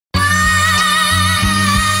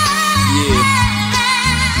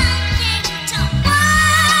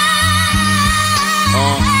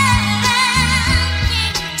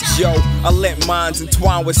I let minds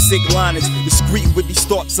entwine with sick lineage. Discreet with these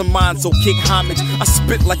thoughts of mine, so kick homage. I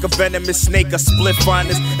spit like a venomous snake, I split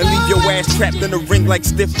finest, and leave your ass trapped in a ring like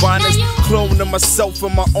stiff binders. Clone of myself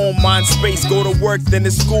in my own mind space. Go to work, then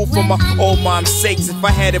to school for my old mom's sakes. If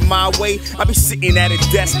I had it my way, I'd be sitting at a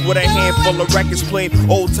desk with a handful of records playing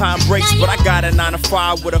old time breaks. But I got a 9 to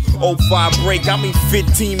 5 with a 05 break. I mean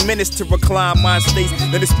 15 minutes to recline my states.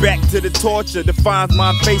 Then it's back to the torture, defines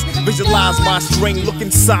my face. Visualize my string, look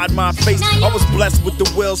inside my face. I was blessed with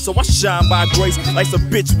the will, so I shine by grace. Life's a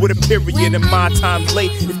bitch with a period and my time's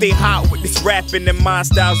late. If they hot with this rapping and my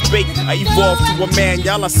style's baked, I evolved to a man,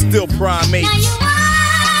 y'all are still primates.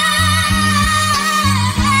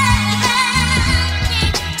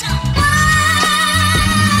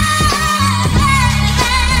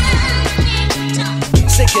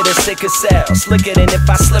 Sicker than sicker cells, slicker than if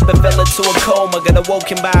I slip and fell into a coma. Got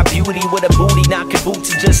awoken by beauty with a booty, knocking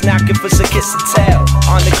boots and just knocking for a kiss and tell.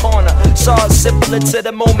 On the corner, saw it similar to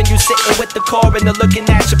the moment you sitting with the coroner looking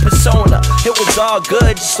at your persona. It was all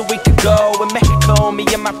good just a week ago in Mexico. Me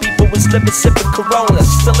and my people was living sipping Corona.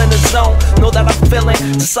 Still in the zone, know that I'm feeling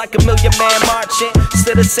just like a million man marching.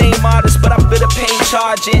 Still the same artist, but I feel the pain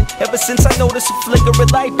charging. Ever since I noticed a flicker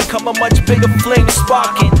of light become a much bigger flame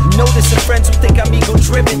sparking. Noticing friends who think I'm ego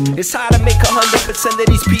driven. It's hard to make 100% of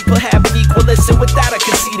these people have an equal listen without a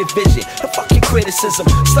conceited vision. The fucking criticism,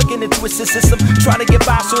 stuck in the twisted system, trying to get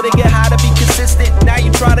by so they get high to be consistent. Now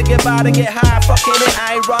you try to get by to get high, fucking it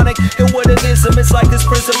ironic. And what it is, it's like this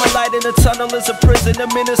prison. My light in the tunnel is a prison.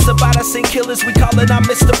 The minister by the same killers, we call it I'm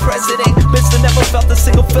Mr. President. Mister never felt a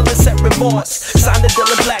single feeling, set remorse. Signed a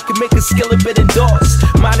Dylan Black and make a skill a bit endorsed.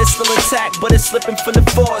 Mine is still intact, but it's slipping from the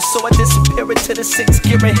force. So I disappear into the 6th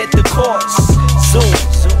gear and hit the course. Zoom.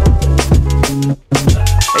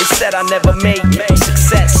 They said I never make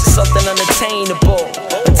success, something unattainable.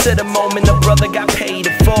 Until the moment the brother got paid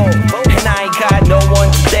in full. And I ain't got no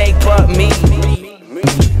one to thank but me.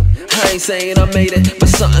 I ain't saying I made it, but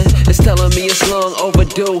something is telling me it's long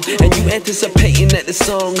overdue. And you anticipating that the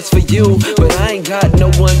song is for you, but I ain't got no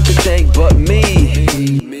one to thank but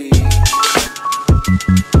me.